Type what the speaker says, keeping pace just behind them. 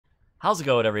How's it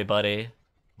going, everybody?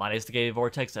 My name's the Gaming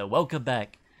Vortex, and welcome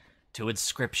back to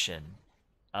Inscryption.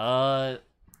 From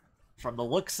the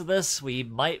looks of this, we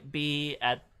might be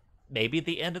at maybe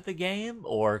the end of the game,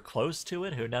 or close to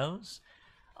it, who knows?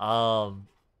 Um,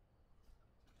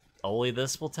 Only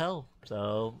this will tell,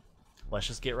 so let's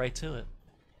just get right to it.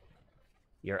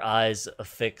 Your eyes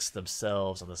affix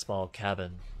themselves on the small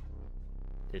cabin.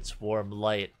 Its warm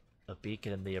light, a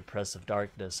beacon in the oppressive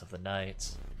darkness of the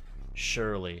night.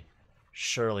 Surely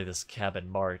this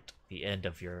cabin marked the end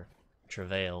of your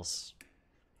travails.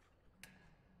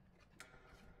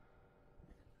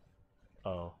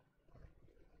 Oh.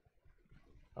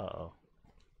 Uh-oh.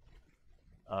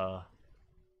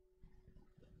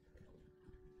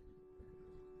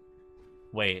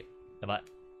 Wait, am I...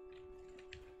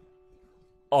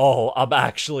 Oh, I'm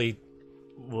actually...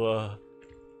 Oh,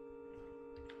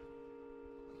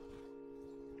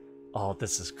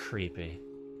 this is creepy.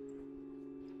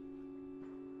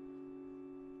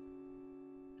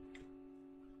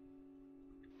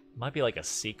 Might be like a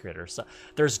secret or something.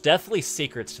 There's definitely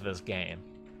secrets to this game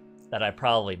that I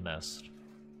probably missed.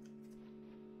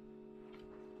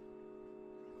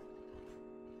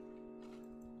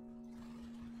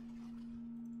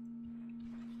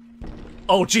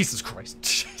 Oh, Jesus Christ.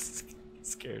 Jesus,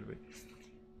 scared me.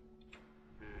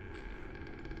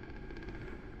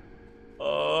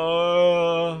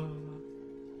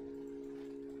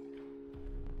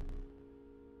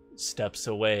 Steps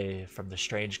away from the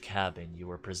strange cabin, you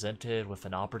were presented with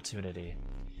an opportunity.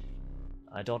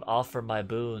 I don't offer my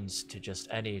boons to just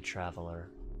any traveler.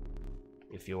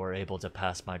 If you are able to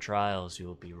pass my trials, you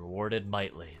will be rewarded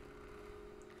mightily.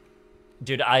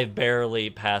 Dude, I barely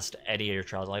passed any of your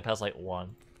trials. I only passed like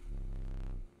one.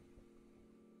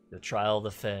 The Trial of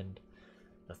the Fiend.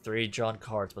 The 3 drawn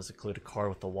cards must include a card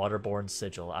with the waterborne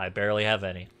sigil. I barely have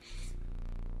any.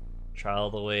 Trial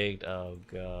of the Winged. Oh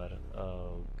god.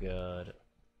 Oh god.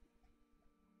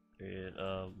 Dude,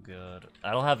 oh god.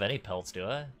 I don't have any pelts, do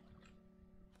I?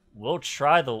 We'll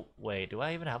try the... Wait, do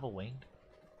I even have a winged?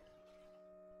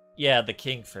 Yeah, the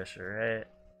Kingfisher, right?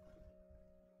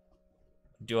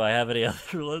 Do I have any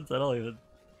other ones?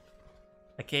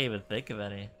 I can't even think of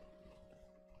any.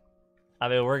 I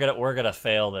mean, we're gonna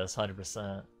fail this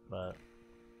 100%, but...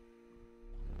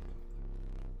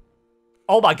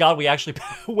 Oh my god, we actually...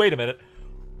 Wait a minute.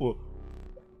 Whoa.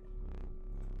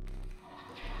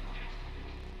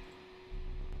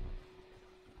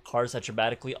 Cards that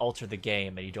dramatically alter the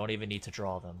game, and you don't even need to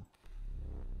draw them.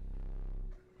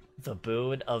 The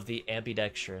Boon of the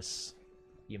Ambidextrous.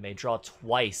 You may draw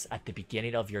twice at the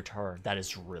beginning of your turn. That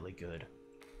is really good.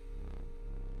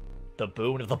 The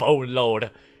Boon of the Bone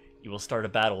Lord. You will start a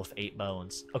battle with 8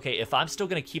 bones. Okay, if I'm still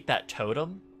gonna keep that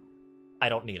totem, I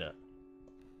don't need it.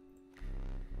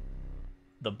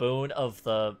 The Boon of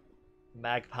the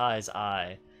Magpie's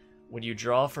Eye. When you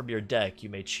draw from your deck, you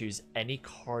may choose any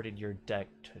card in your deck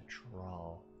to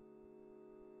draw.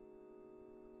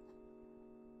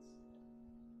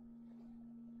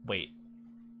 Wait.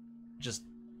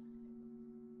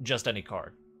 Just any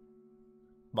card.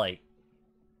 Like,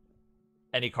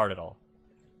 any card at all.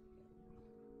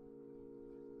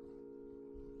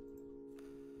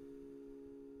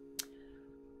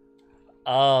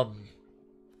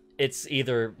 It's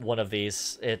either one of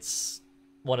these. It's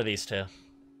one of these two.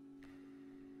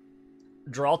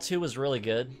 Draw 2 is really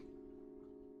good.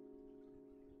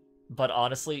 But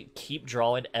honestly, keep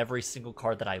drawing every single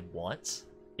card that I want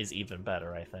is even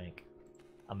better, I think.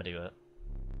 I'm gonna do it.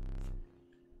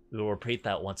 We will repeat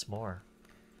that once more.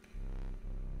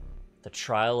 The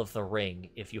Trial of the Ring.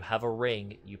 If you have a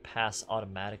ring, you pass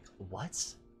automatic...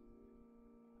 What?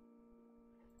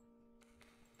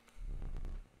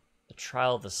 The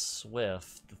Trial of the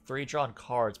Swift. The 3 drawn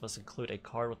cards must include a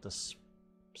card with the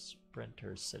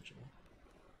Sprinter's Sigil.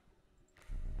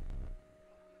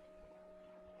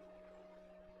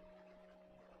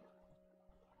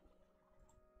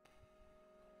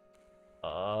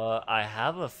 I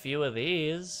have a few of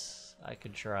these I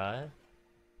could try.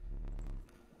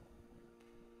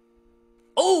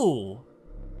 Oh!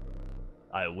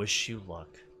 I wish you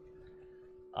luck.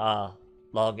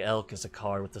 Long Elk is a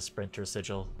card with the Sprinter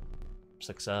Sigil.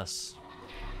 Success.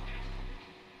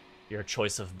 Your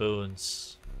choice of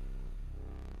boons.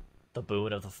 The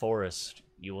Boon of the Forest.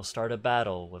 You will start a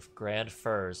battle with grand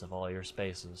firs of all your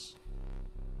spaces.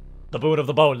 The Boon of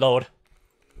the Bone Lord.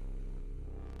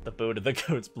 The Boon of the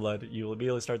Goat's Blood. You will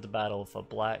immediately start the battle with a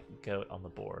black goat on the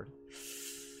board.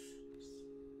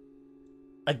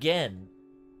 Again,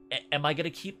 am I going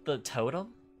to keep the totem?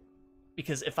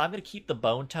 Because if I'm going to keep the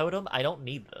bone totem, I don't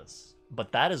need this.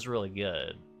 But that is really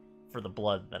good for the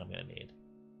blood that I'm going to need.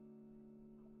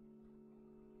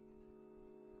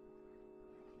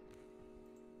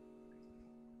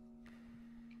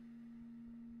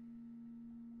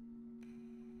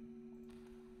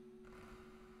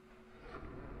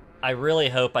 I really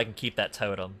hope I can keep that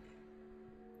totem.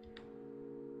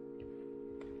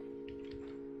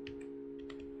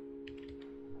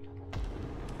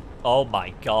 Oh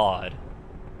my god.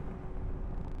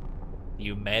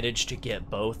 You managed to get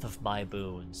both of my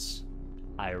boons.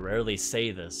 I rarely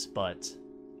say this, but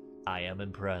I am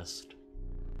impressed.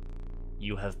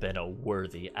 You have been a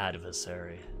worthy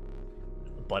adversary.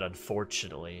 But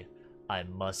unfortunately, I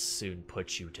must soon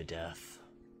put you to death.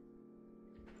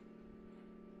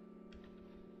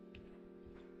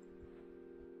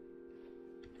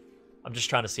 I'm just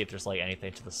trying to see if there's, like,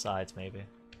 anything to the sides, maybe.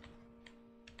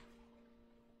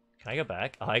 Can I go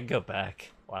back? Oh, I can go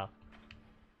back. Wow.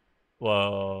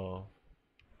 Whoa.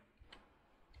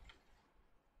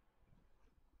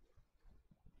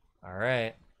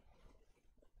 Alright.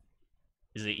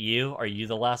 Is it you? Are you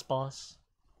the last boss?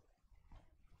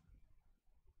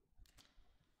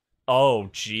 Oh,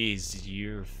 jeez.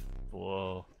 You're...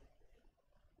 Whoa.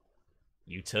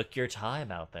 You took your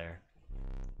time out there.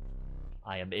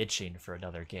 I am itching for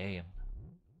another game.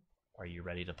 Are you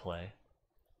ready to play?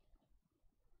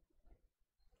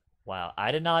 Wow,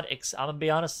 I did not I'm gonna be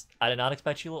honest, I did not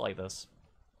expect you to look like this.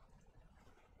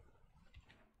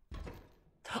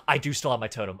 I do still have my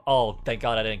totem. Oh, thank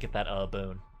god I didn't get that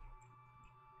boon.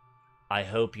 I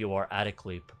hope you are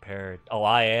adequately prepared. Oh,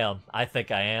 I am. I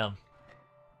think I am.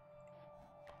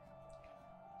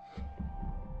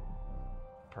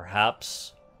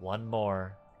 Perhaps one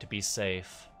more to be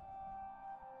safe.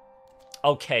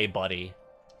 Okay, buddy.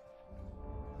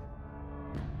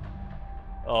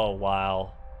 Oh,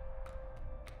 wow.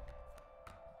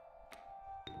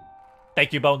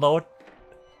 Thank you, Bone Lord.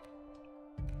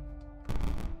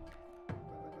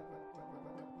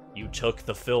 You took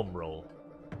the film role.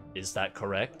 Is that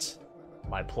correct?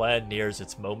 My plan nears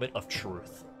its moment of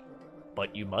truth.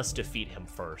 But you must defeat him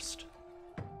first.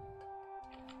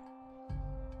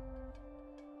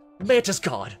 Mantis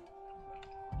God!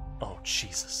 Oh,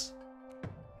 Jesus.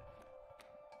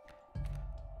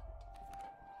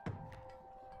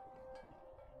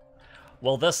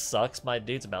 Well, this sucks. My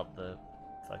dude's about the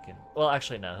fucking... Well,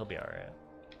 actually, no. He'll be alright.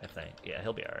 I think. Yeah,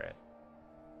 he'll be alright.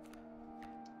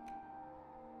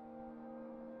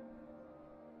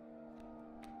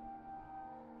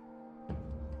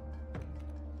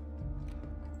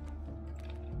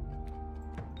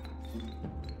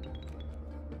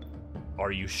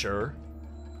 Are you sure?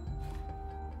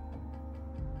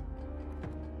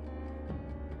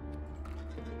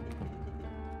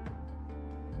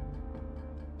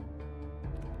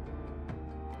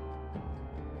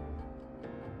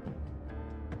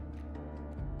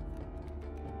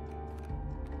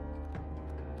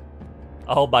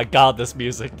 Oh my god, this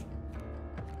music.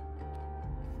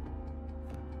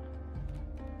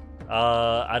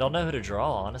 I don't know who to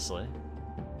draw, honestly.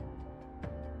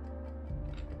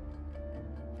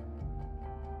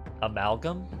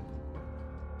 Amalgam?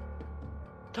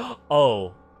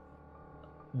 Oh.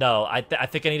 No, I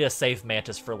think I need to save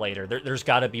Mantis for later. There's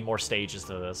gotta be more stages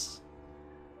to this.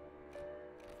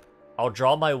 I'll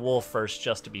draw my wolf first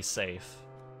just to be safe.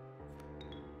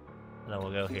 And then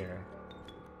we'll go here.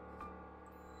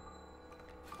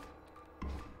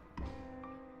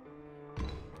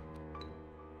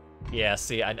 Yeah,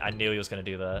 see, I knew he was gonna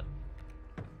do that.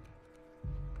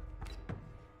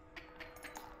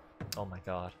 Oh my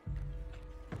god.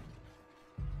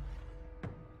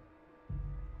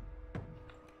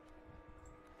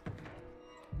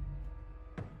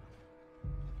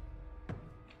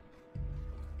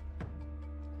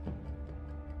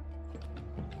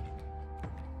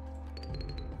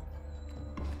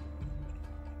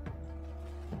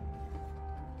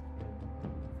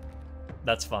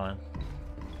 That's fine.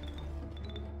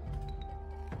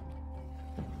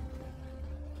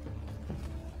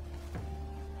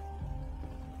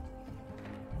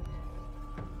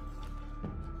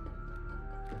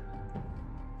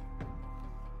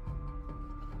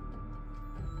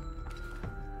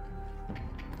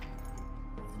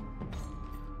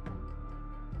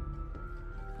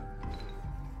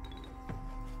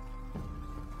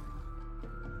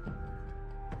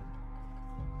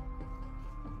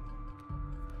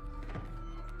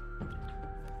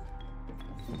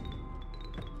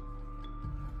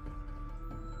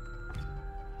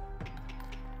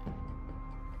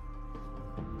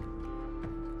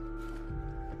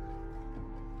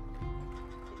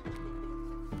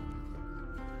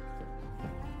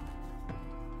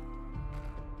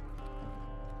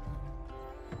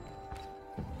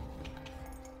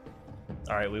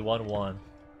 Alright, we won one.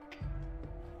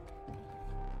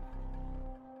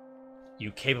 You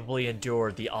capably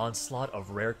endured the onslaught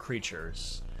of rare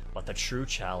creatures, but the true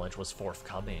challenge was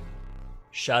forthcoming.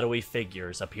 Shadowy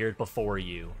figures appeared before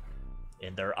you.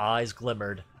 In their eyes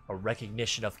glimmered a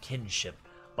recognition of kinship,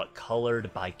 but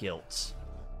colored by guilt.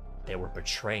 They were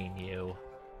betraying you.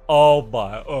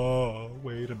 Oh,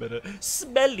 wait a minute.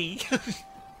 Smelly!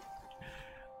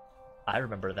 I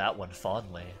remember that one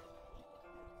fondly.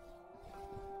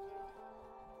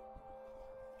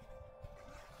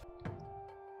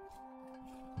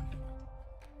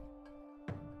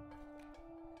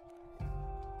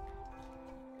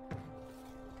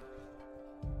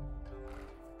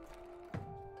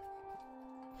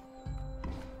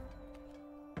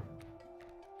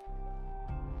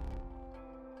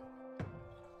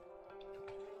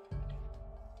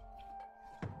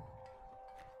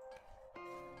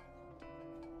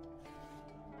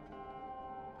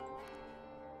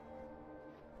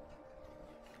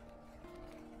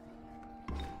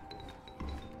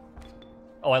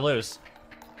 Oh, I lose.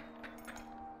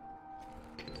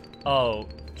 Oh,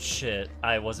 shit.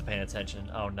 I wasn't paying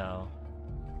attention. Oh, no.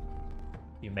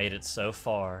 You made it so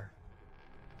far.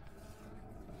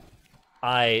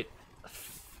 Damn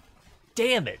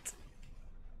it!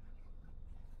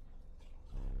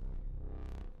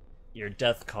 Your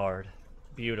death card.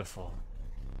 Beautiful.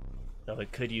 Though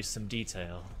it could use some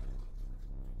detail.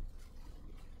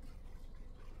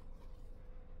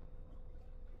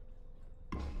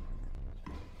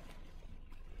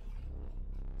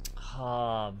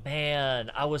 Oh, man.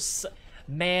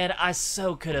 Man, I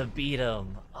so could have beat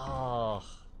him. Oh.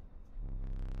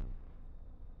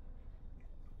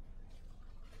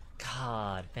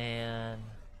 God, man.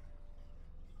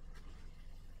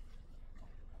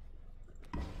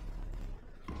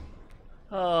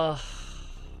 Oh.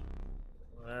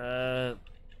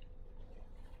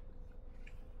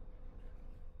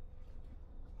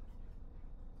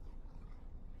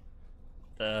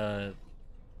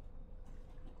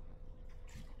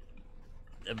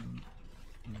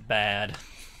 Bad.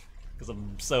 Because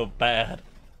I'm so bad.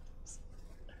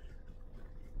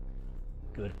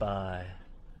 Goodbye.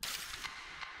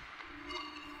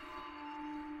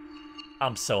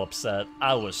 I'm so upset.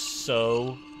 I was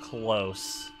so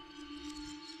close.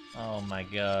 Oh my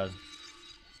god.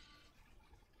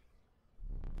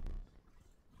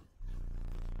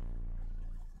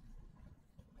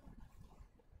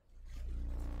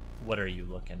 What are you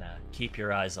looking at? Keep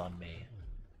your eyes on me.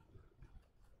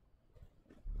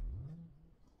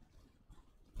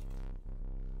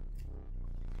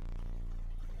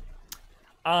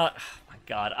 Oh my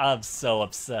god, I'm so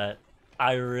upset.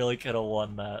 I really could have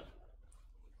won that.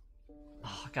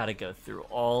 Oh, I gotta go through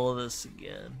all of this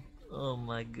again. Oh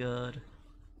my god.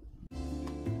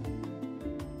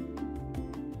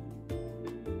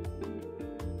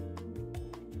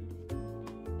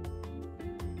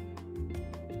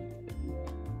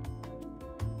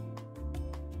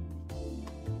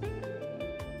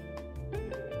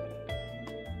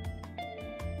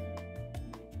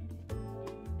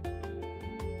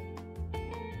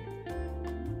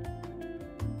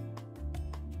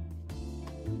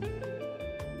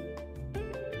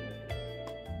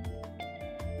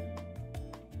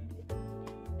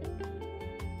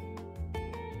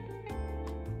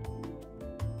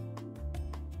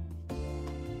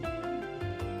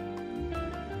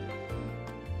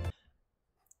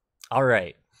 All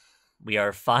right, we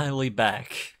are finally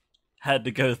back. Had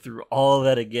to go through all of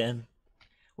that again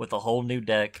with a whole new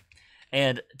deck.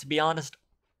 And to be honest,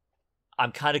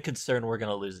 I'm kind of concerned we're going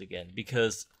to lose again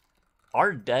because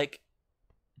our deck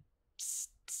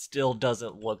still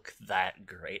doesn't look that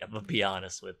great. I'm going to be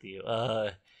honest with you.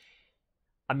 I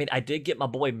mean, I did get my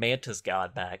boy Mantis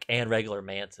God back and regular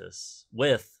Mantis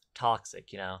with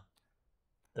Toxic, you know,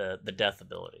 the death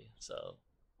ability. So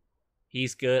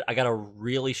he's good. I got a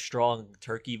really strong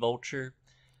Turkey Vulture.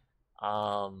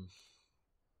 I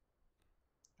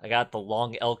got the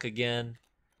Long Elk again.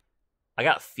 I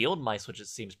got Field Mice, which it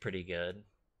seems pretty good.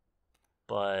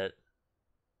 But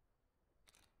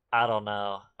I don't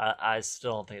know. I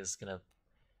still don't think it's going to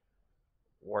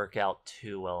work out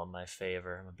too well in my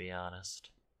favor, I'm going to be honest.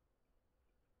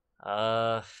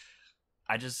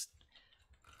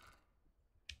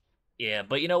 Yeah,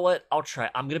 but you know what? I'll try.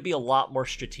 I'm going to be a lot more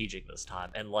strategic this time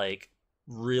and, like,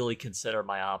 really consider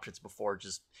my options before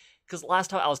just... Because last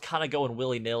time I was kind of going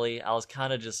willy-nilly. I was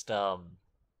kind of just, you know,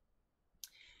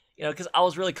 because I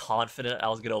was really confident I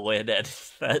was going to win, and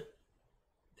that...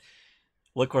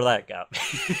 Look where that got me.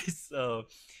 So,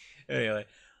 anyway.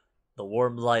 The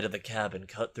warm light of the cabin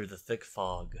cut through the thick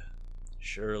fog.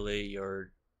 Surely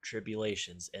your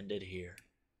tribulations ended here.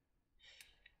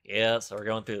 Yeah, so we're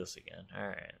going through this again.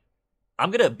 Alright.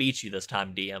 I'm gonna beat you this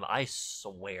time, DM. I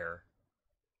swear.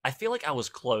 I feel like I was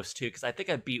close, too, because I think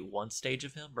I beat one stage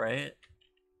of him, right?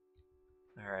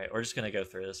 Alright, we're just gonna go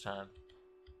through this time.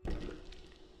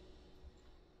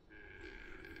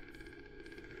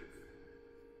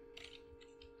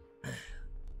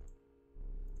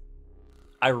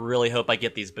 I really hope I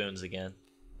get these boons again.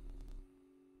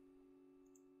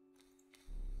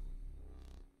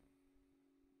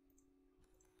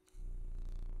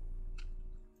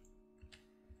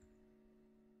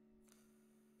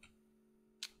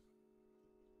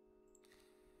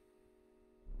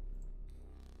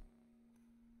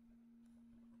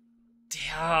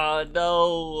 Ah,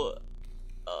 no.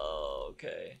 Oh,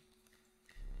 okay.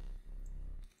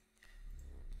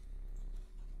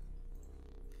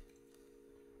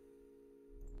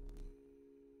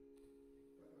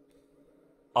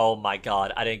 Oh my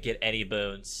god, I didn't get any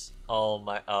boons. Oh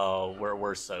my, oh,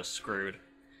 we're so screwed.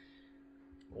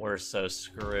 We're so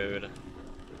screwed.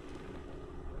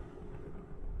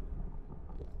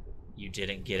 You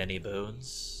didn't get any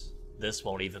boons? This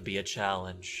won't even be a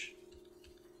challenge.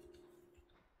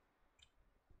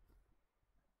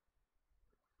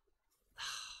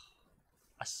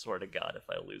 I swear to God, if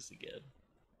I lose again.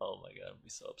 Oh my god, I'll be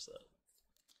so upset.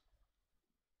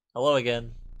 Hello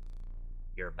again.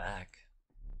 You're back.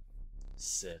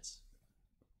 Sit.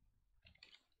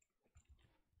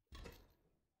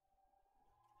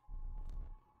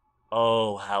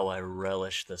 Oh, how I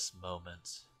relish this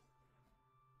moment.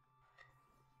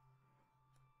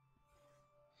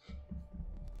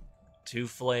 Two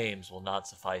flames will not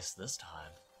suffice this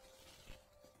time.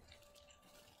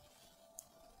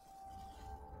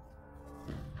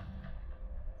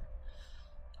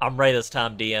 I'm ready this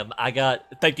time, DM. I got...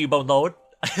 Thank you, Bone Lord.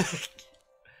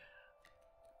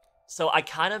 So I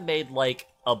kind of made, like,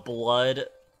 a blood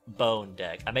bone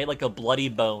deck. I made, like, a bloody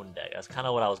bone deck. That's kind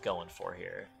of what I was going for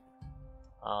here.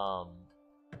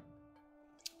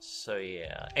 So,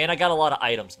 yeah. And I got a lot of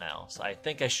items now, so I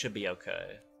think I should be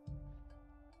okay.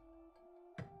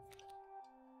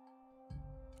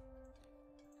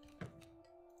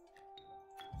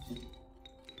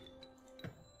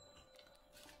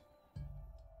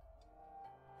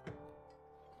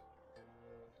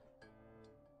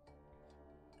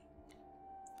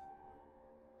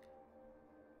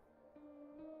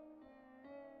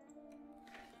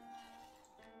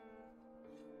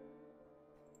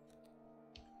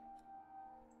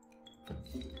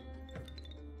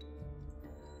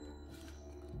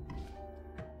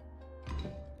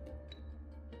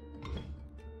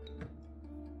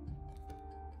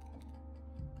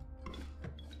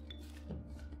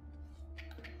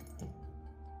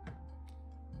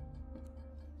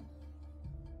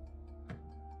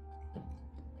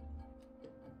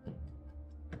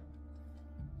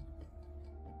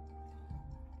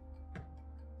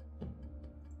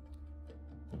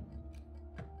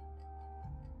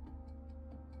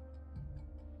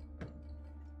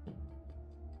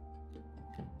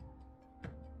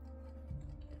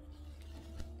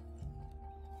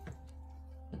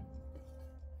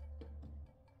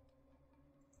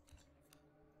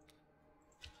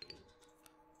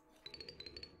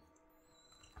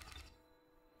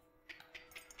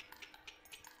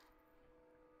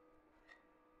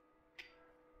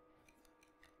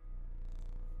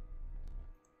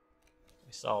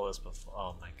 We saw this before.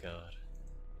 Oh my god.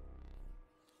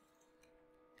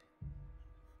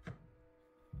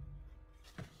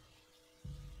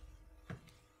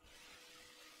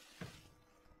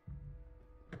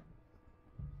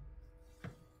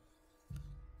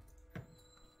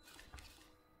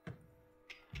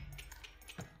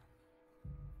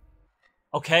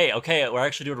 Okay, okay, we're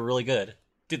actually doing really good.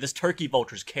 Dude, this turkey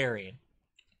vulture's carrying.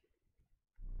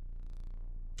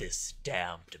 This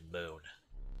damned moon.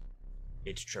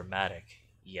 It's dramatic,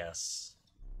 yes.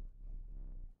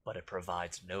 But it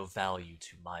provides no value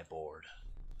to my board.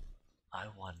 I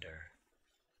wonder.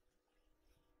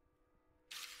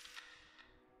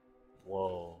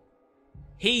 Whoa.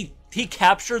 He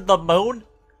captured the moon?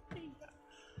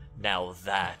 Now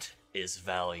that is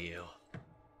value.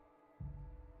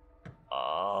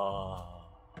 Oh.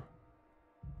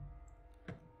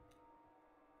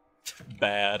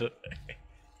 Bad.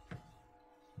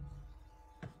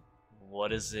 What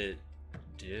does it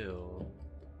do?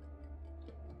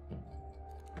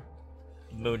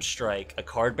 Moonstrike. A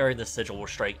card bearing the sigil will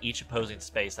strike each opposing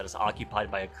space that is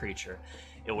occupied by a creature.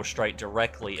 It will strike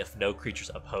directly if no creatures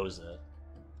oppose it.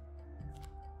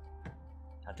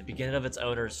 At the beginning of its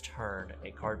owner's turn,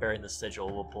 a card bearing the sigil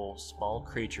will pull small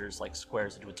creatures like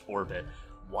squares into its orbit.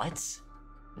 What?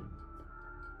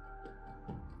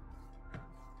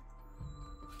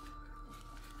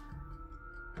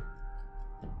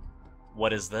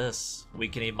 What is this?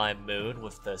 Weakening my moon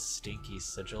with the stinky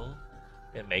sigil?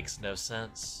 It makes no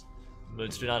sense.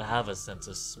 Moons do not have a sense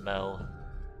of smell.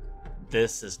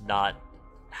 This is not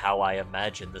how I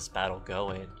imagine this battle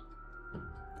going.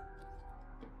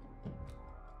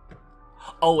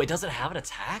 Oh, it doesn't have an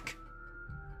attack?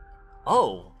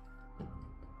 Oh.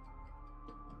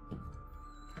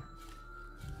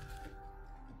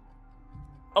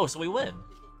 Oh, so we win.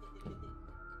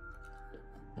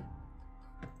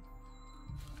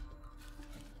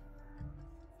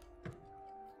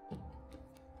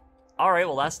 Alright,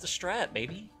 well that's the strat,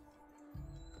 baby.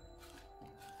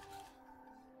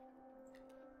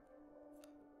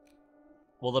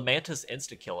 Will the Mantis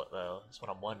insta-kill it, though? That's what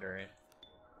I'm wondering.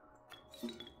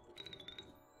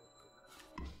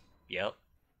 Yep.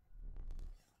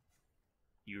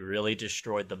 You really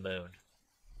destroyed the moon.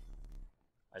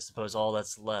 I suppose all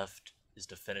that's left is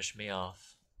to finish me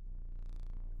off.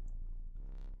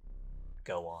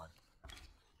 Go on.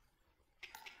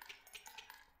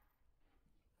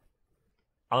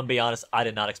 I'm gonna be honest, I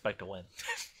did not expect to win.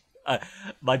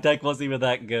 My deck wasn't even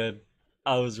that good.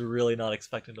 I was really not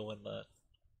expecting to win that.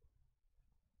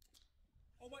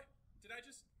 Oh my, did I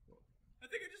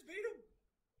think I just beat him.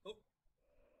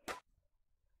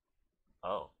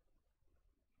 Oh.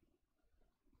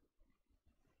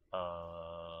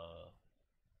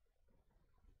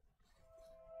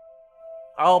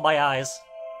 Oh, my eyes.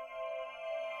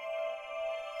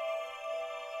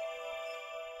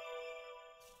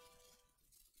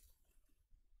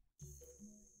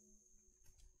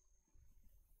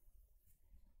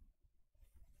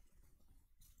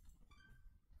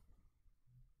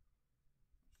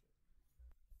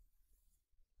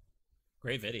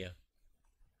 Great video.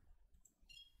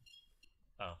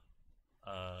 Oh.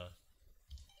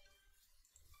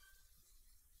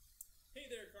 Hey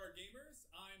there, card gamers.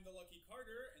 I'm the Lucky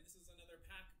Carter, and this is another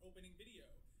pack opening video.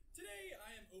 Today,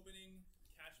 I am opening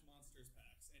Catch Monsters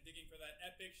packs and digging for that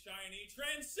epic shiny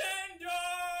Transcend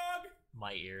Dog.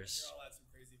 My ears. Here, I'll add some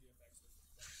crazy VFX with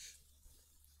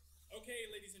it. Okay,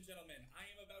 ladies and gentlemen, I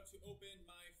am about to open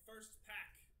my first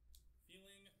pack.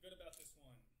 Feeling good about this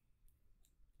one.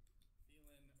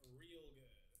 Feeling real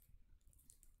good.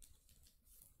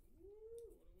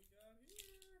 Ooh, what do we got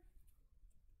here?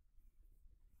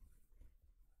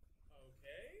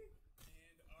 Okay,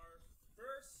 and our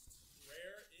first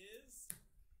rare is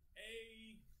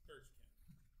a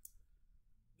Birchkin.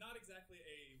 Not exactly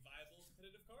a viable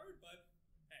competitive card, but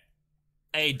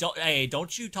hey.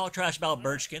 Don't you talk trash about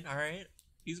Birchkin, alright?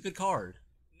 He's a good card.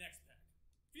 Next pack.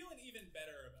 Feeling even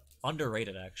better about this.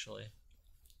 Underrated, actually.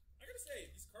 I gotta say,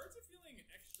 these cards are feeling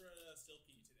extra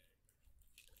silky today.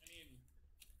 I mean,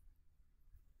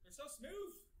 they're so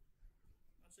smooth.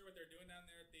 Not sure what they're doing down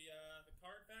there at the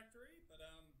card factory, but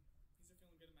these are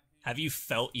feeling good in my hand. Have you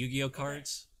felt Yu-Gi-Oh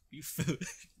cards? You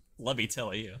let me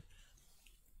tell you.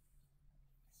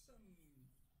 Some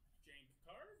jank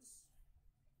cards.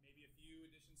 Maybe a few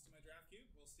additions to my draft cube.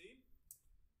 We'll see.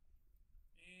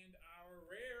 And our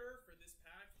rare for this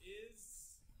pack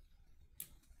is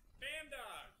Bam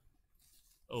Dog.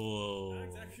 Oh.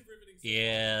 Not exactly riveting.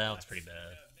 Yeah, that one's pretty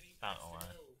bad. I don't know why.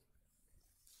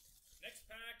 Next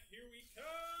pack, here we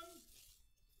come.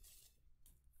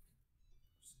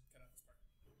 Just cut out this part.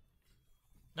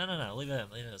 No, leave it in.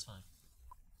 Leave it, it's fine.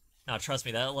 No, trust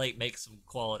me, that'll, like, make some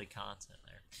quality content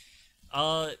there.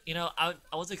 You know, I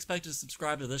was expected to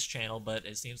subscribe to this channel, but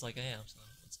it seems like I am, so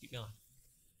let's keep going.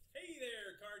 Hey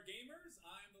there, card gamers.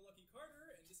 I'm the Lucky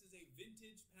Carter, and this is a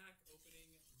vintage pack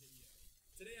opening video.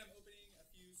 Today I'm opening a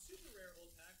few super rare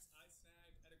old packs I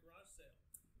snagged at a garage sale.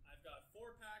 I've got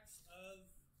 4 packs of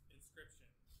Inscryption.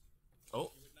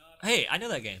 Oh. Hey, I know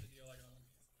that game.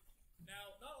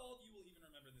 Now, not all of you will even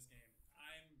remember this game.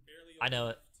 I'm barely I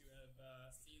know old it. enough to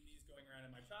have seen these going around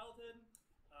in my childhood.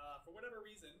 For whatever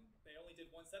reason, they only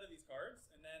did one set of these cards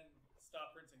and then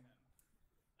stopped printing them.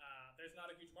 There's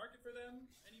not a huge market for them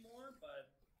anymore,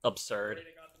 but Absurd. the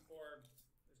rate I got them for,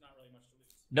 there's not really much to lose.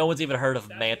 No one's even heard of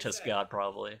That Mantis being said, God,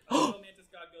 probably. Mantis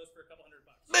God goes for a couple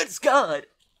 $100. Mantis God!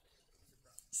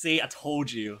 See, I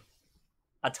told you.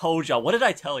 I told y'all. What did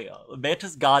I tell you?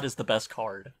 Mantis God is the best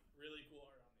card. Really cool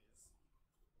art on these.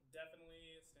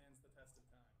 Definitely stands the test of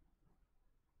time.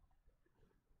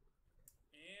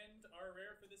 And our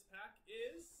rare for this pack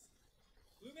is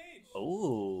Blue Mage.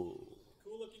 Ooh.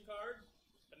 Cool looking card,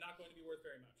 but not going to be worth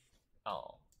very much.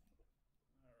 Oh.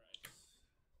 Alright.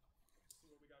 Let's see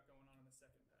what we got going on in the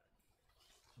second pack.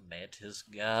 Mantis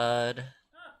God.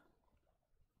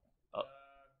 Ah.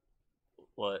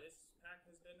 What? This pack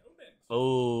has been opened.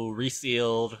 Oh,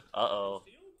 resealed. Uh-oh.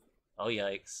 Sealed? Oh,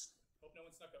 yikes. Hope no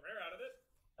one snuck a rare out of it.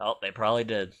 Oh, they probably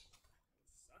did.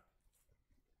 Suck.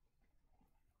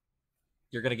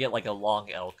 You're gonna get like a long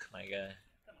elk, my guy.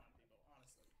 Come on, people,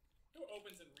 honestly. Who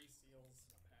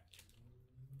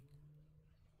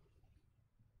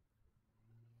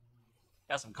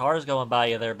Got some cars going by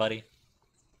you there, buddy.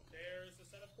 There's a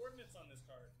set of coordinates on this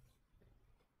card.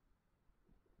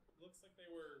 Looks like they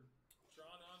were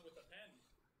drawn on with a pen.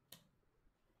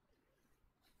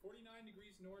 49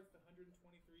 degrees north, 123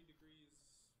 degrees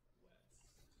west.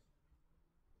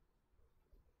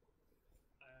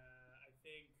 I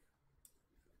think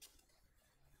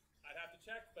I'd have to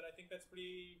check, but I think that's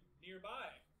pretty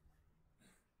nearby.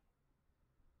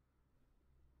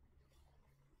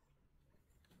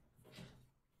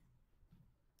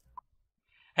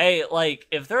 Hey, like,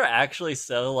 if they're actually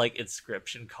so like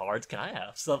Inscryption cards, can I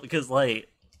have some? Because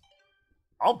like,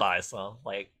 I'll buy some.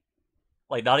 Like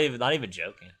not even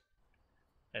joking.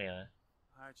 Anyway,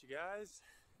 All right, you guys.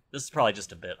 this is probably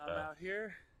just a bit I'm though. out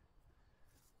here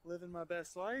living my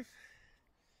best life.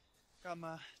 Got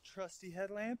my trusty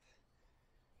headlamp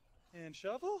and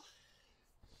shovel.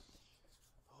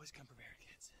 Always come prepared,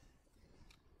 kids.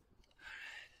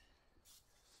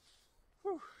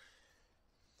 All right. Whew.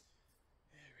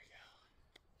 There we go.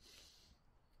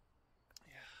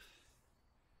 Yeah.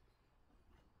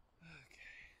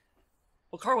 Okay.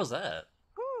 What car was that?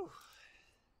 Whew.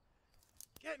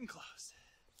 Getting close.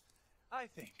 I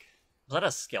think. Was that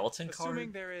a skeleton Assuming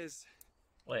card? there is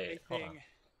Wait, a hold on. thing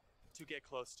to get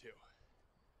close to.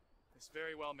 This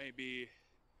very well may be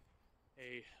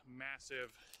a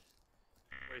massive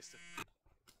waste of.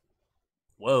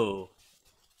 Whoa. All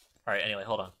right. Anyway,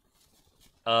 hold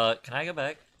on. Can I go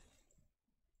back?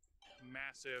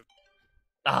 Massive.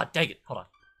 Ah, dang it. Hold on.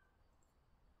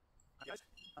 Guys,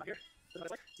 I'm here. See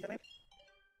that lamp?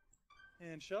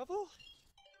 And shovel.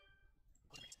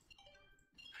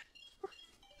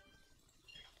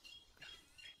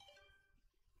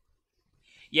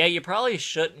 Yeah, you probably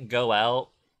shouldn't go out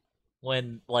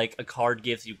when like a card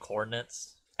gives you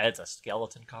coordinates and it's a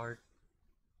skeleton card.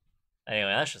 Anyway,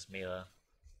 that's just me though.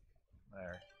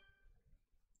 There.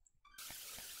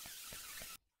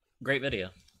 Great video.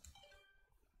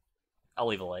 I'll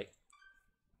leave a like.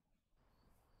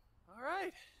 All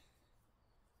right.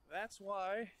 That's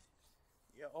why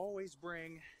you always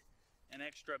bring an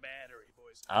extra battery,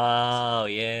 boys. Oh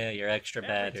yeah, your extra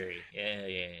Every battery. Yeah,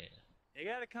 yeah, yeah. You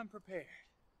gotta come prepared.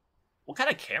 What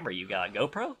kind of camera you got?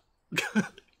 GoPro? Okay.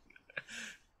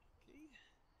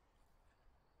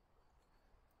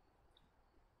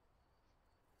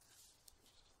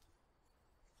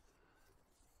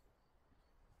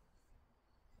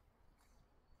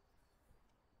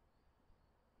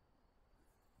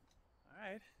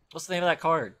 All right. What's the name of that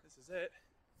card? This is it.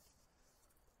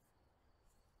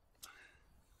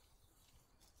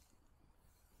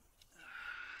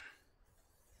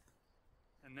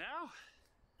 And now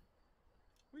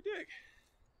we dig.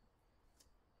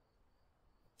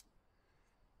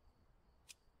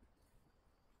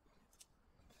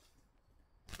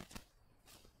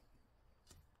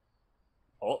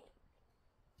 Oh,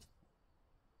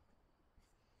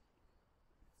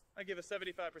 I give a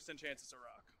 75% chance it's a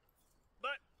rock. But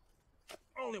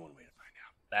only one way to find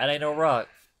out. that ain't no rock.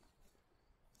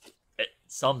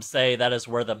 Some say that is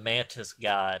where the mantis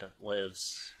god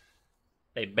lives.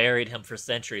 They buried him for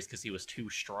centuries because he was too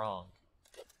strong.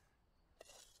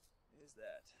 Is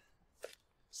that?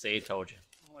 See, told you.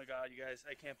 Oh my god, you guys,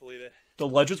 I can't believe it. The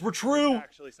legends were There's true!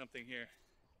 actually something here.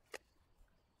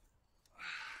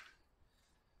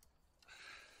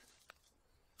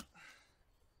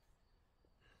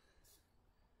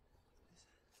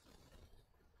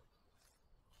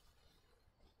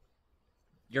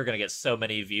 You're gonna get so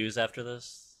many views after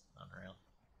this.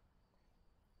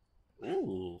 Unreal.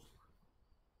 Ooh.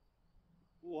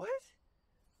 What?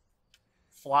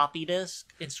 Floppy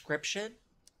disk Inscryption?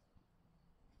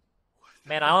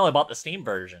 Man, I only bought the Steam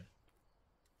version.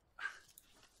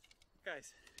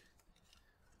 Guys,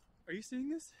 are you seeing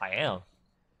this? I am.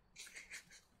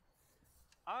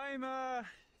 I'm a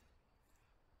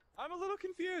little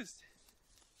confused.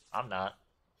 I'm not.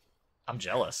 I'm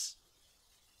jealous.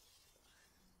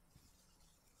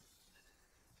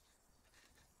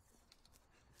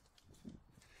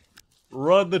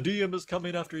 Run, the DM is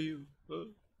coming after you.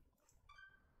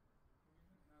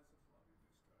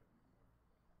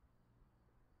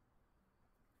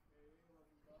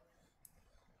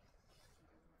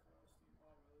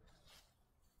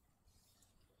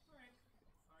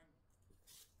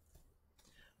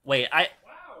 Wait, Wow,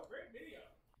 great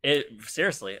video.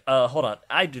 seriously. Hold on.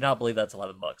 I do not believe that's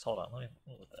 $11. Hold on, let me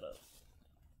look that up.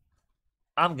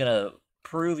 I'm gonna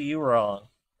prove you wrong.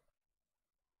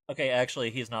 Okay, actually,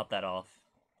 he's not that off.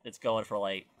 It's going for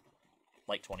like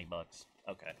 $20. Okay.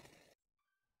 Okay,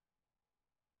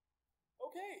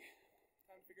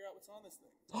 time to figure out what's on this thing.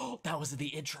 Oh, that was the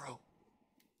intro.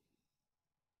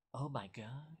 Oh my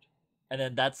god. and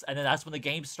then that's when the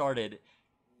game started.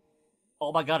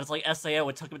 Oh my god, it's like SAO.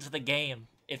 It took him to the game.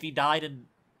 If he died in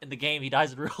the game, he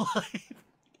dies in real life.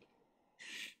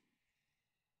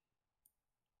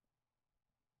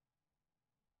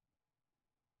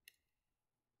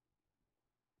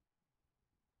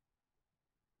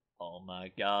 Oh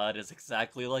my god, it's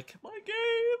exactly like my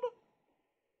game.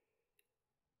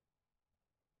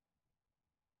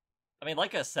 I mean,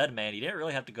 like I said, man, you didn't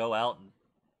really have to go out and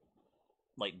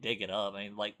like dig it up. I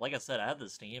mean, like I said, I have the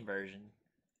Steam version,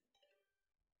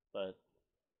 but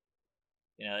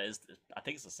it's I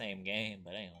think it's the same game.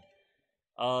 But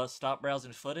anyway, stop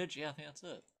browsing footage. Yeah, I think that's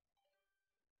it.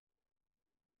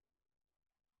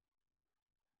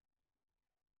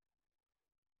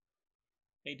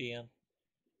 Hey DM,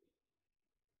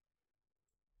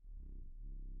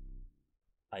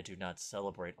 I do not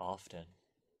celebrate often,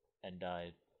 and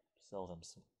seldom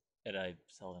and I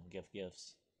seldom give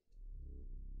gifts.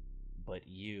 But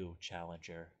you,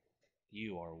 challenger,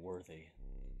 you are worthy.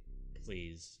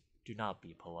 Please do not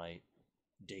be polite.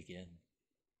 Dig in.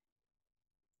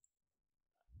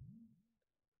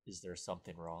 Is there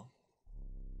something wrong?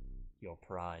 Your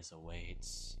prize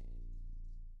awaits.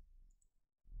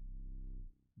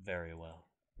 Very well.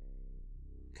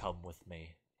 Come with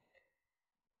me.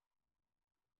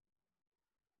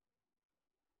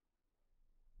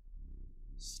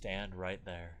 Stand right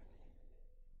there.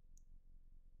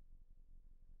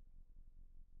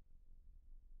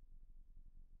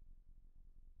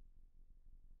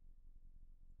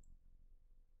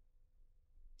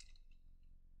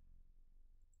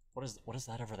 What is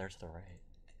that over there to the right?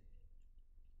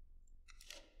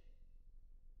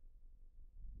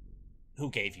 Who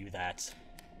gave you that?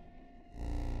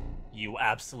 You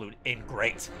absolute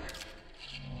ingrate.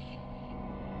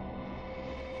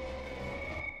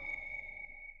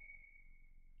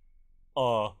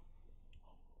 Uh.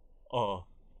 Uh.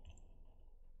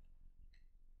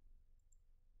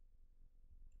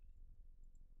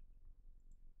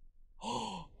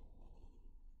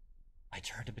 I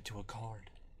turned him into a card.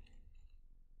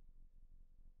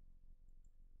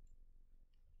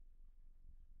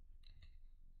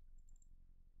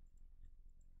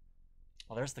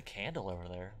 Oh, there's the candle over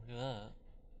there. Look at that.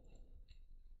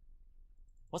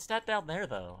 What's that down there,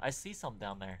 though? I see something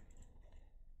down there.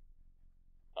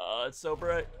 It's so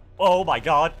bright. Oh my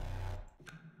god.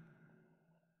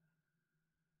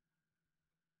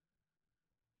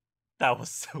 That was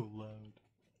so loud.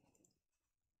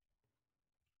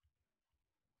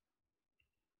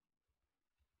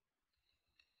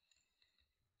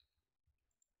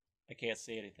 I can't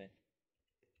see anything.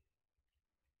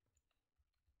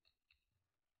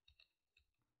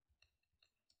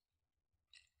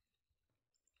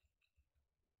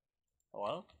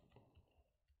 Hello?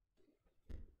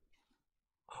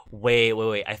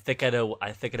 Wait. I think I know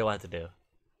what to do.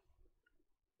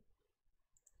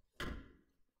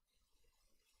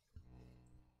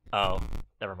 Oh,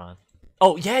 never mind.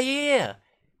 Oh, yeah.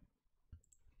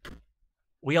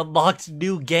 We unlocked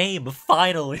new game,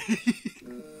 finally.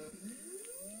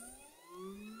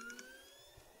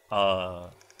 uh.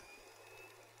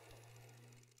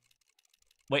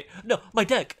 Wait, no, my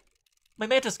deck! My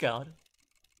Mantis God!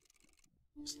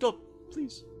 Stop,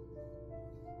 please.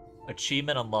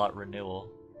 Achievement unlocked renewal.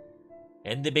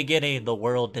 In the beginning, the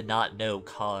world did not know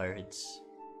cards.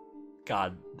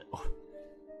 God.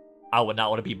 I would not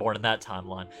want to be born in that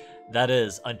timeline. That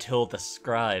is, until the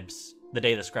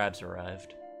day the scribes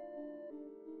arrived.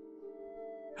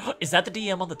 Is that the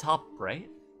DM on the top right?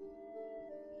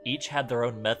 Each had their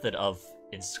own method of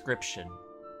inscription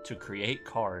to create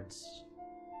cards.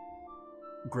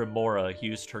 Grimora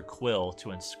used her quill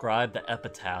to inscribe the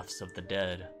epitaphs of the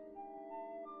dead.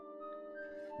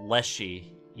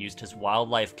 Leshy used his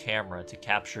wildlife camera to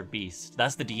capture beasts.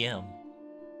 That's the DM.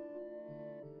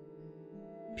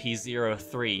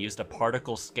 P03 used a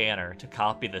particle scanner to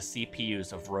copy the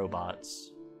CPUs of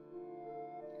robots.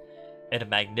 And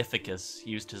Magnificus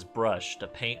used his brush to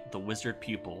paint the wizard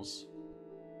pupils.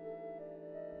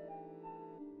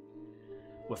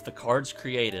 With the cards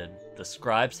created, the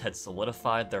scribes had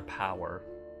solidified their power.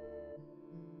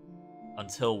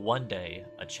 Until one day,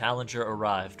 a challenger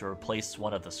arrived to replace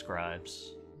one of the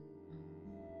scribes.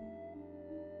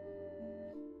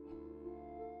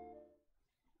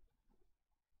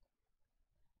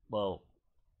 Well,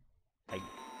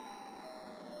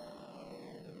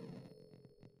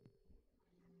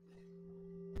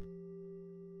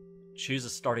 choose a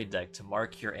starting deck to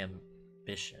mark your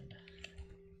ambition.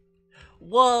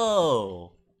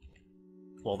 Whoa!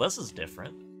 Well, this is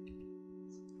different.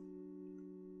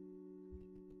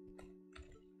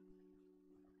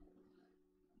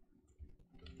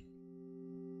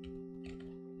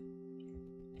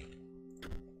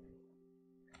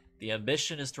 The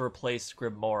ambition is to replace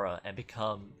Grimora and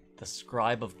become the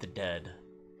Scribe of the Dead.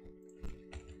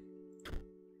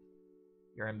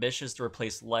 Your ambition is to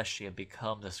replace Leshy and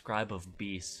become the Scribe of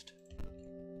Beast.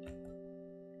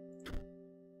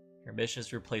 Your mission is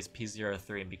to replace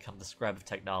P03 and become the Scribe of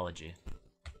Technology.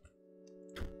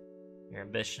 Your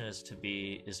ambition is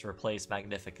to replace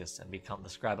Magnificus and become the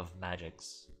Scribe of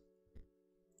Magics.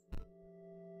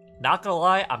 Not gonna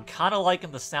lie, I'm kind of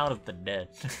liking the sound of the dead.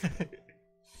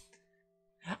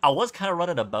 I was kind of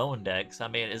running a bone deck, so I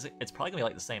mean, it's probably gonna be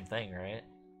like the same thing, right?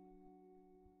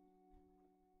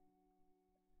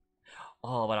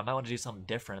 Oh, but I might want to do something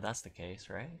different if that's the case,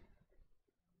 right?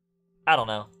 I don't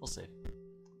know. We'll see.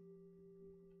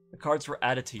 The cards were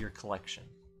added to your collection.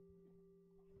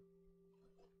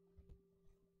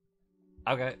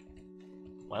 Okay.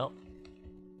 Well.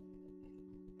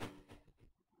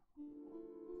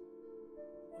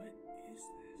 What is this?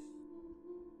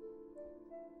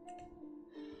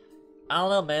 I don't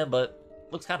know, man, but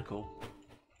looks kind of cool.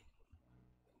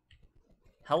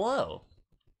 Hello.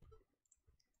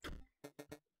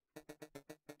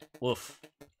 Woof.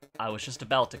 I was just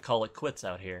about to call it quits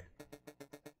out here.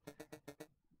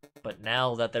 But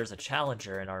now that there's a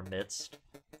challenger in our midst,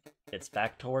 it's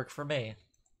back to work for me.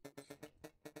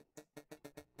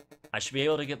 I should be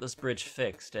able to get this bridge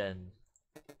fixed, and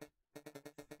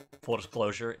full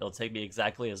disclosure, it'll take me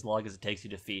exactly as long as it takes you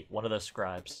to defeat one of those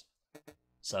scribes.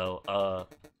 So,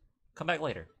 come back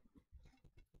later.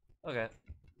 Okay.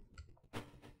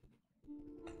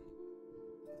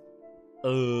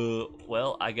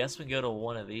 Well, I guess we go to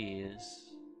one of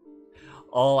these.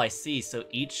 Oh, I see. So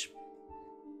each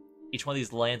one of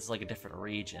these lands is like a different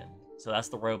region. So that's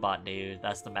the robot dude,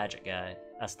 that's the magic guy,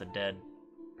 that's the dead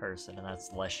person, and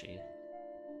that's Leshy.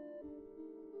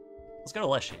 Let's go to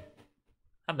Leshy.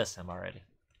 I miss him already.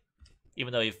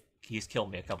 Even though he's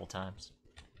killed me a couple times.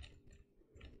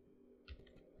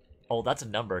 Oh, that's a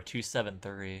number,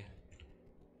 273.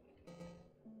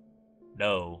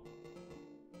 No.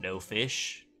 No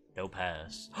fish, no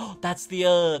pass. Oh, that's the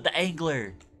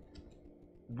angler!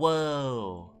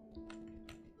 Whoa.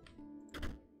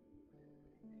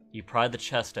 You pried the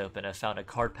chest open and found a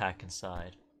card pack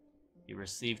inside. You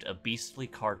received a beastly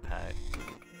card pack.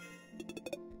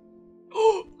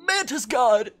 Oh, Mantis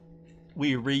God!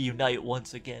 We reunite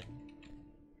once again.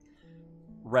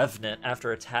 Revenant.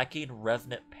 After attacking,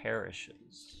 Revenant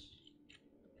perishes.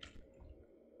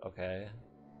 Okay.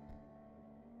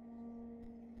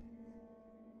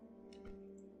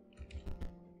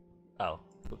 Oh,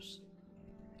 oops.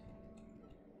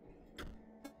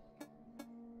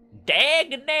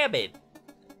 Dag nabbit!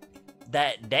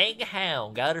 That dang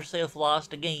hound got herself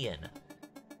lost again.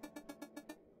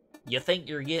 You think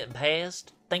you're getting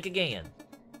past? Think again.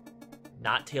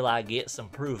 Not till I get some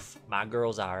proof my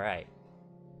girl's alright.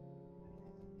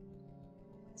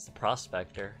 It's the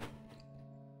prospector.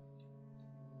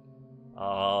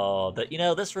 Oh,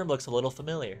 this room looks a little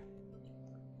familiar.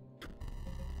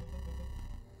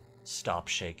 Stop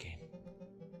shaking.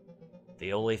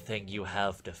 The only thing you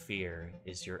have to fear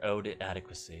is your own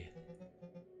inadequacy.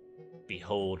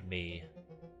 Behold me.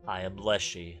 I am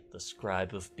Leshy, the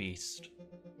Scribe of Beast.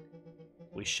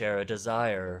 We share a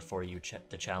desire for you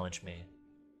to challenge me.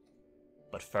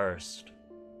 But first,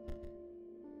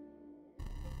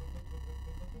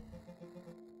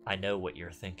 I know what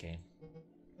you're thinking.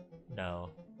 No,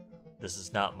 this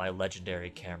is not my legendary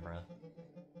camera.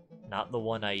 Not the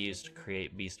one I used to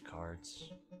create beast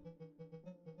cards.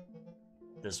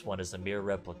 This one is a mere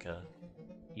replica.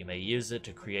 You may use it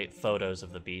to create photos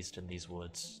of the beast in these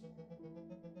woods.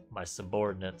 My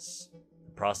subordinates,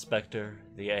 the prospector,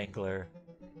 the angler,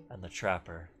 and the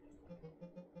trapper.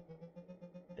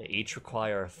 They each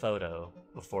require a photo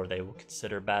before they will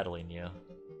consider battling you.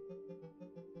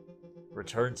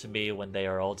 Return to me when they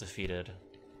are all defeated.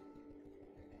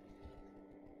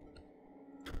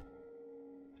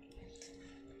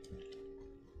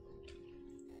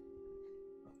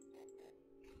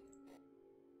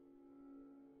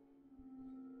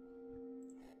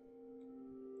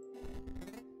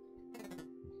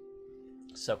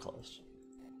 So close.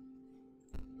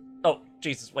 Oh,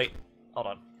 Jesus, wait. Hold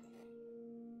on.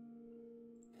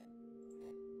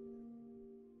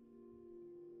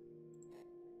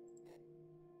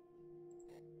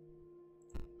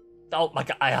 Oh my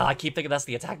god, I keep thinking that's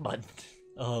the attack button.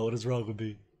 Oh, what is wrong with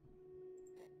me?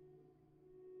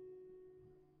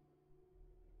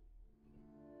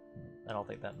 I don't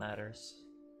think that matters.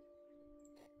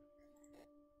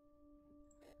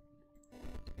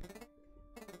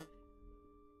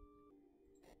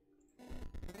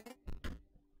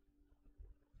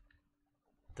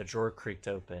 The drawer creaked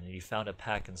open, and you found a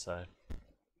pack inside.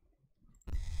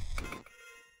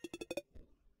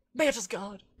 Mantis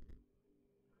God!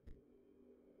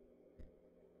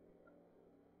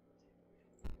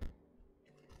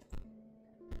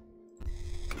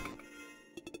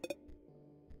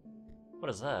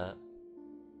 What is that?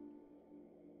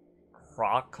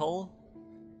 Rockle?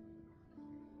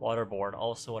 Waterborne.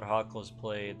 Also, when Rockle is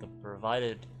played,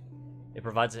 it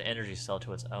provides an energy cell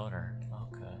to its owner.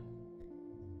 Okay.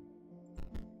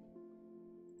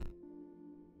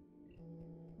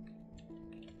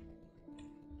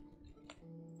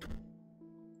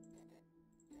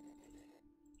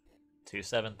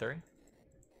 $273.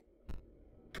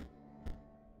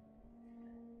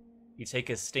 You take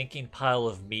a stinking pile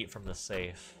of meat from the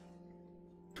safe.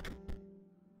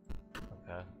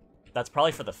 Okay. That's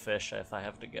probably for the fish, if I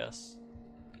have to guess.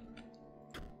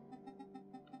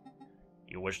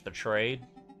 You wish to trade?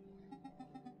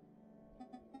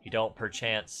 You don't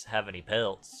perchance have any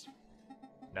pelts?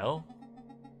 No?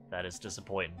 That is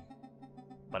disappointing.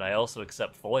 But I also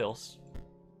accept foils.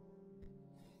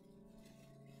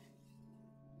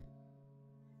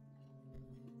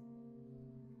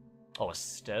 Oh, a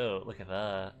stoat. Look at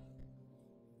that.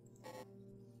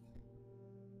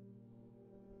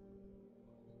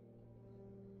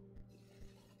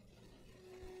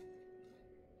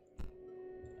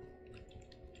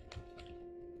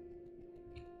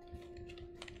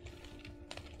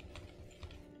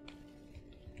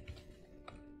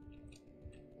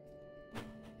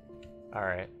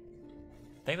 Alright.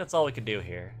 I think that's all we can do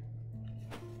here.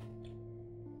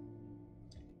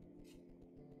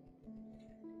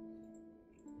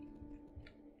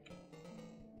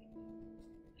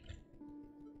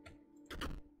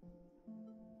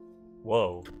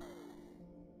 Whoa.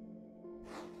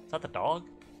 Is that the dog?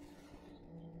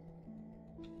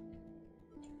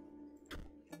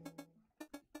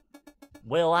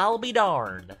 Well, I'll be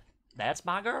darned. That's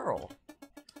my girl.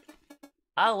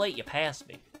 I'll let you pass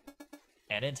me.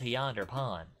 And into yonder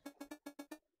pond.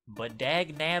 But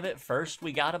dag nabbit, first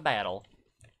we got a battle.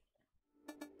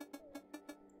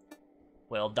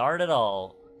 Well, darn it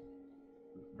all.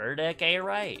 Burdeck ain't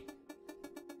right.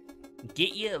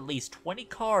 Get you at least 20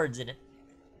 cards in it.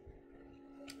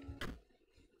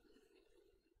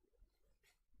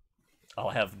 I'll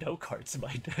have no cards in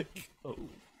my deck. Oh.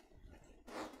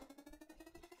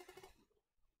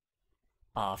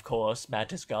 Of course,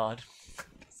 Mantis God.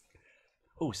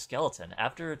 Ooh, skeleton.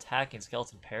 After attacking,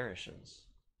 skeleton perishes.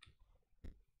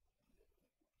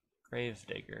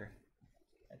 Gravedigger.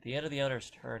 At the end of the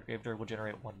owner's turn, Gravedigger will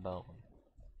generate 1 bone.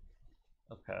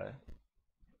 Okay.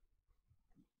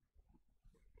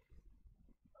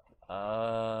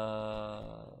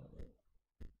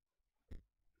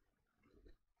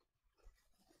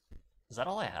 Is that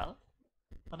all I have?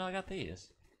 Oh no, I got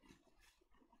these.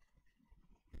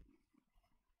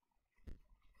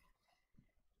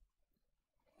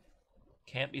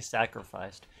 Can't be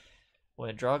sacrificed. When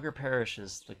a Draugr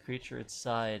perishes, the creature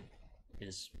inside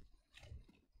is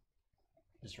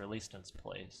released in its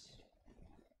place.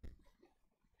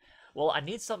 Well, I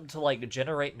need something to like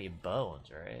generate me bones,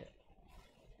 right?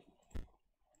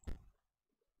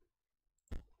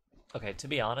 Okay, to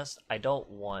be honest, I don't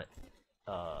want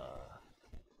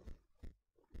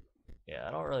yeah,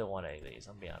 I don't really want any of these,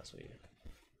 I'm gonna be honest with you.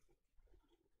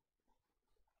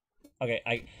 Okay,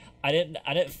 I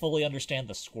didn't fully understand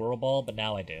the squirrel ball, but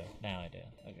now I do. Now I do.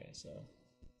 Okay, so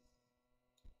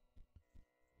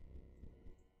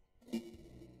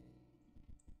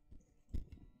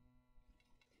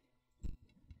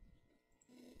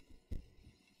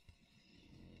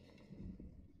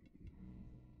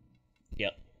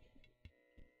yep.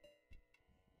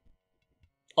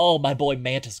 Oh, my boy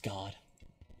Mantis God.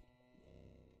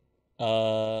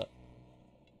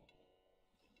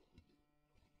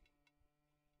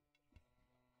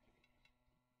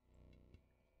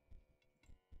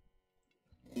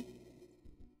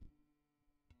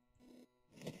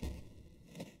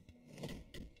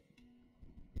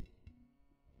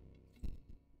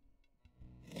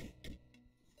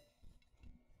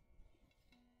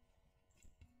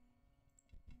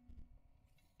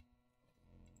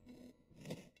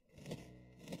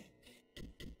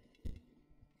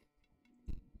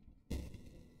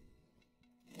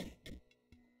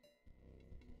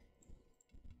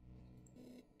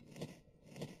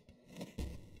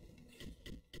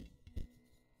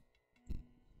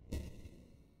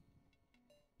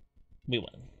 We win.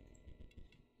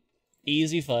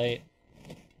 Easy fight.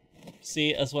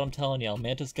 See, that's what I'm telling y'all.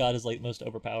 Mantis God is like most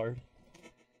overpowered.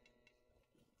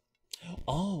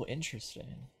 Oh,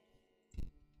 interesting.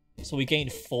 So we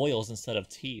gained foils instead of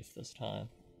teeth this time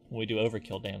when we do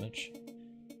overkill damage.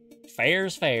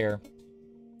 Fair's fair.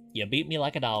 You beat me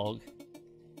like a dog.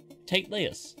 Take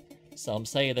this. Some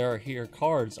say there are here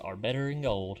cards are better in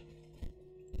gold.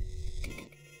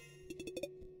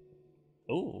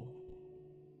 Ooh.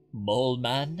 Bold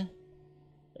man.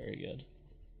 Very good.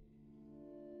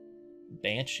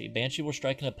 Banshee. Banshee will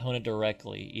strike an opponent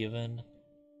directly, even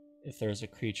if there's a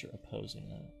creature opposing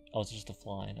it. Oh, it's just a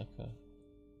flying, okay.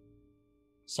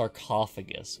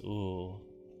 Sarcophagus. Ooh.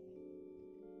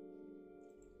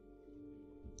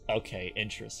 Okay,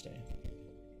 interesting.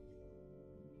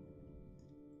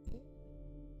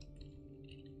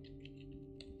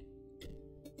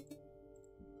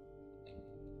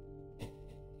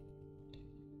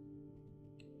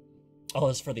 Oh,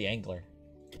 it's for the angler.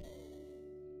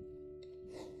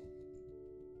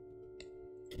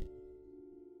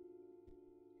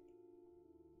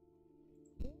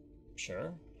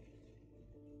 Sure.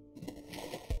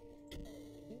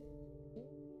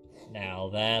 Now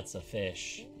that's a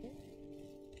fish.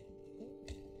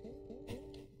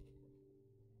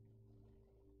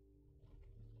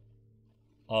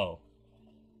 Oh.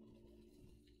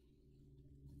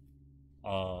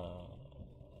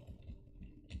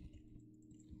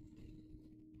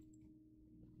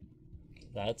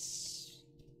 That's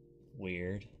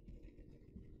weird.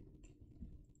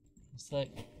 What's that?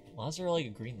 Why is there like a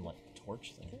green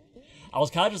torch there? I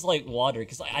was kind of just like wondering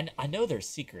because I know there's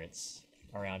secrets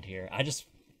around here. I just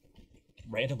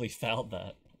randomly found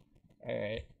that. All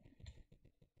right.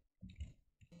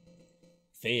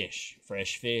 Fish,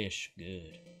 fresh fish,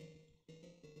 good.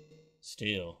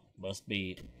 Still must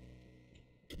be.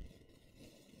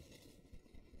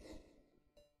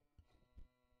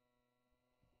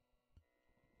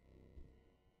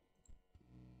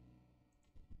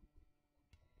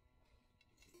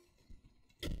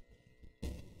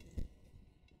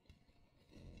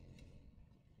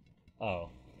 Oh.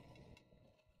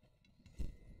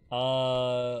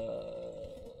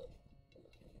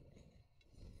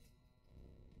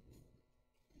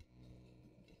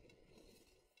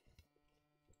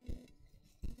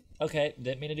 Okay,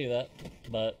 didn't mean to do that,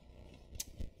 but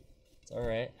it's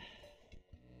alright.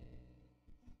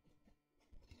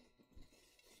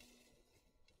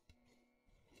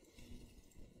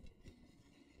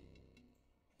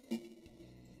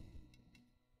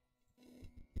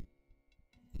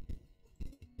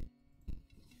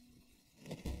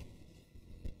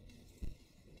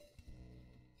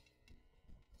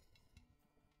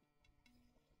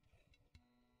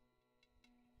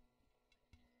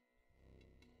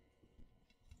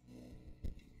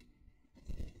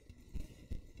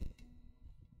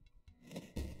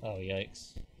 Oh,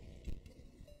 yikes.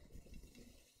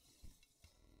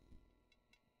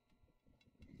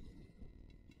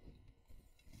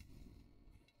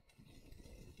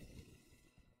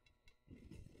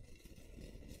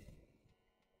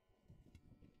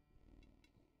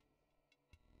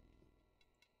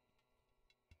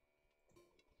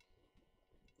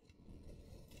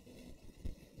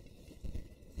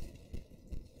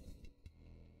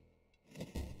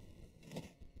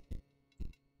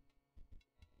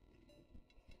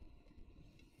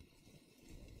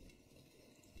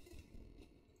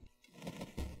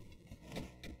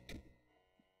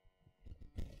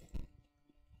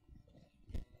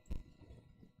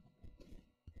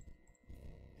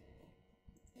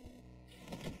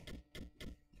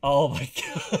 Oh my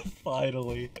god,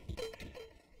 finally.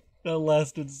 That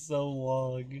lasted so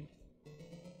long.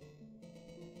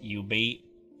 You beat,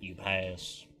 you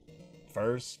pass.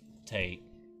 First take.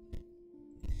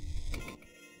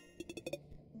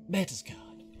 Mantis God.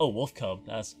 Oh, Wolf Cub.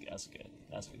 That's good.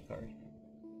 That's a good card.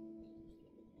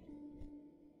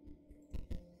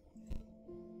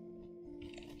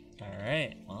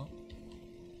 Alright, well.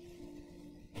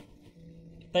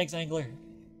 Thanks, Angler.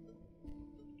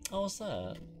 Oh, what's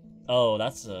that? Oh,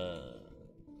 that's a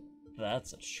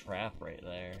trap right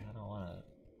there. I don't want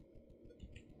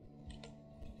to.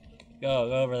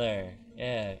 Go over there.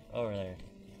 Yeah, over there.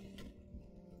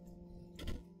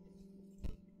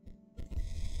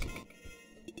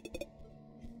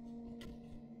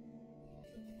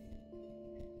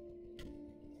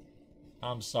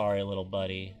 I'm sorry, little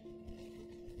buddy.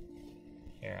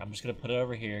 Here, I'm just gonna put it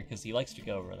over here because he likes to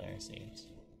go over there, it seems.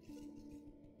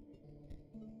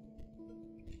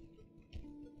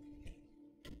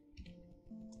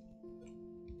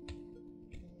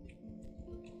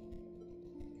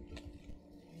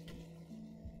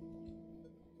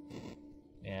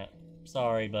 Yeah,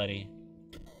 sorry, buddy.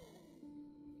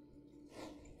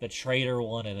 The trader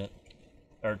wanted it.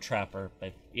 Or trapper,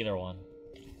 but either one.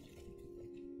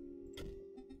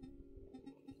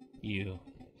 You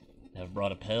have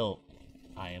brought a pelt.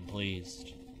 I am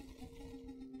pleased.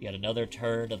 Yet another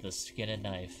turn of the skin and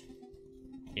knife.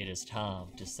 It is time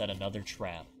to set another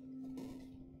trap.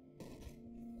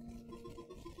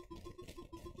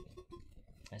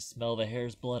 I smell the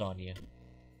hare's blood on you.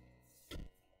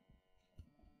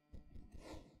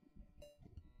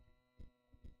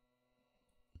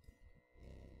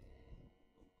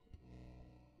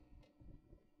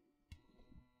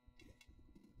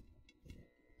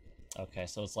 Okay,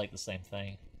 so it's like the same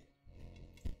thing.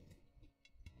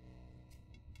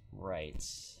 Right.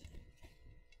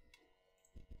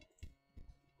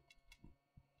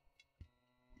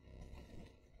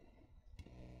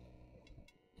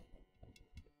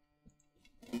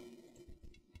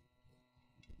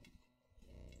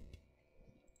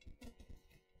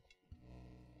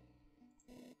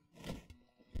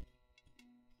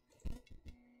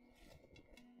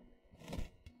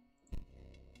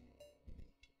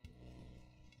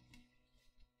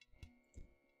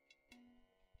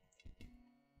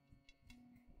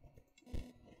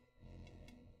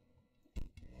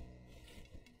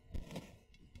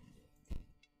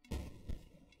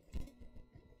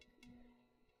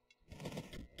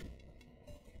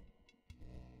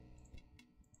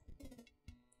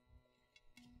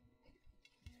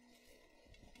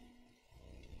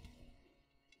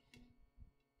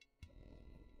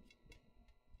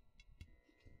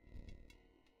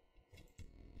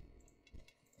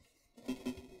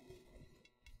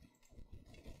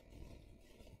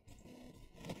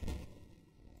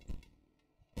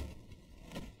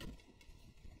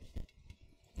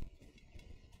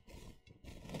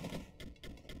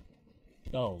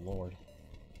 Oh, Lord.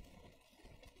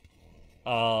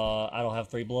 I don't have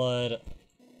 3 blood.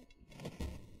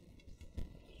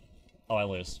 Oh, I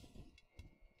lose.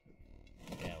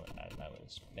 Yeah, I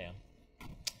lose. Damn.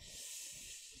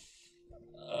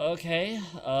 Okay,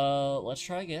 let's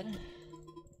try again.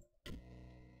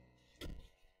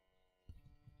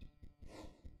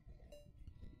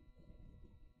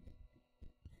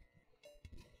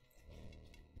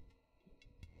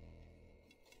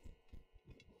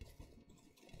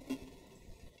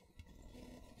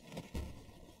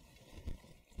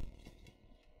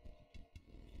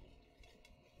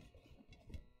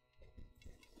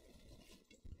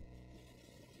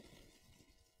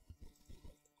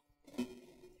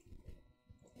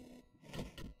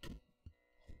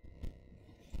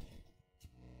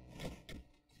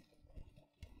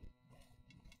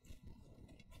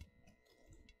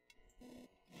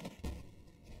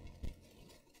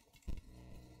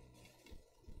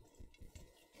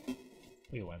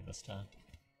 We win this time.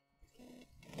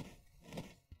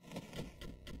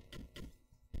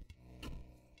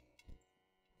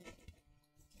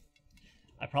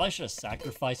 I probably should have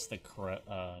sacrificed the crow,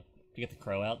 to get the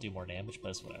crow out, do more damage,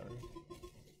 but it's whatever.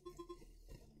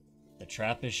 The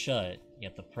trap is shut,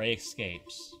 yet the prey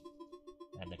escapes,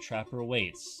 and the trapper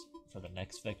waits for the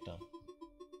next victim.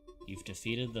 You've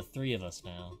defeated the 3 of us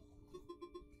now.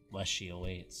 Leshy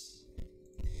awaits.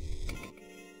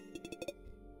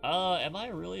 Am I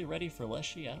really ready for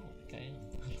Leshy? I don't think I am.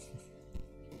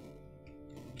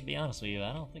 To be honest with you,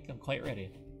 I don't think I'm quite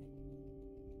ready.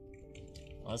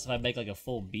 Unless if I make like a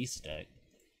full beast deck.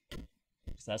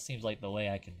 Because that seems like the way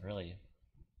I can really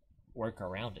work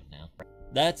around it now.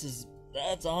 That's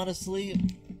honestly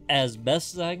as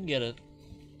best as I can get it.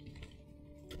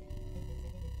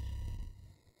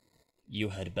 You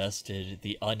had bested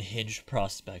the unhinged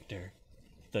prospector,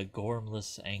 the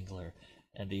gormless angler,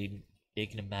 and the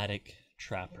enigmatic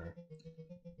trapper.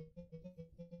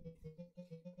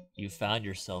 You found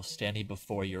yourself standing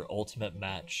before your ultimate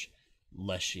match,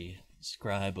 Leshy,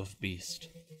 scribe of beast.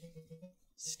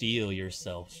 Steel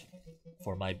yourself,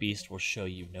 for my beast will show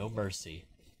you no mercy,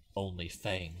 only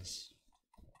fangs.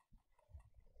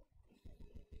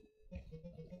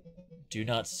 Do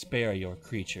not spare your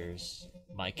creatures.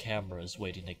 My camera is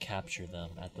waiting to capture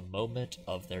them at the moment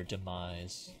of their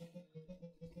demise.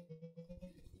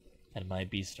 And my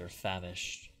beasts are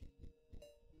famished.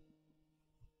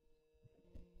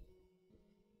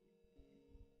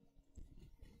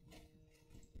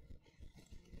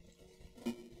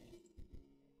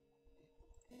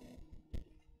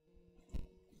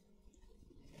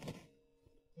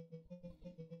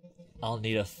 I'll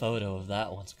need a photo of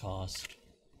that one's cost.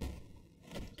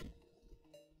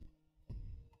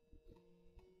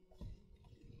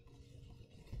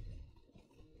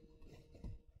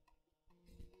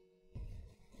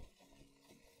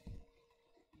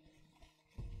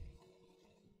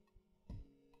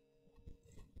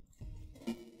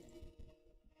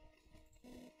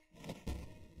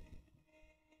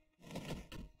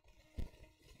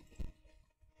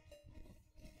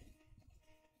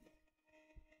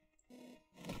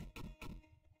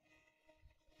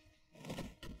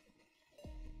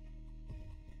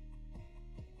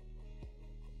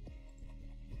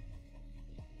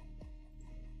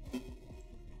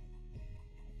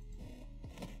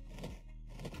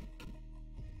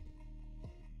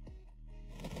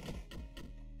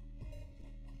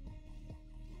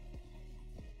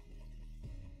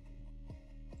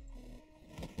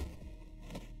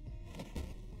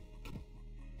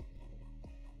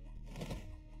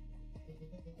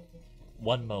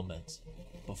 one moment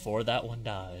before that one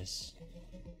dies.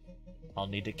 I'll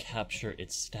need to capture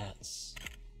its stats.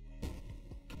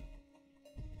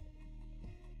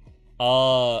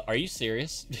 Are you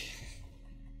serious?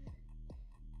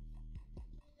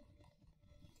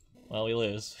 Well, we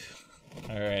lose.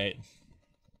 Alright.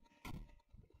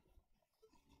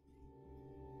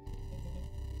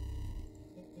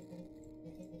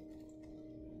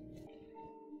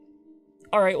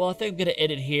 Alright, well, I think I'm gonna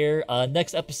end it here.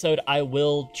 Next episode, I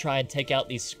will try and take out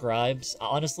these scribes.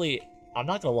 Honestly, I'm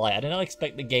not gonna lie, I did not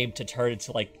expect the game to turn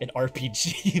into, like, an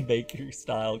RPG Maker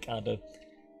style kind of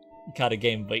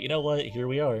game, but you know what? Here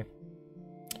we are.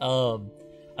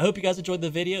 I hope you guys enjoyed the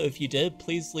video. If you did,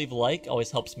 please leave a like.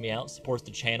 Always helps me out, supports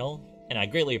the channel, and I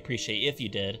greatly appreciate if you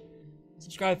did.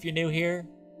 Subscribe if you're new here,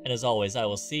 and as always, I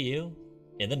will see you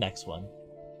in the next one.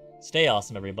 Stay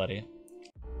awesome, everybody.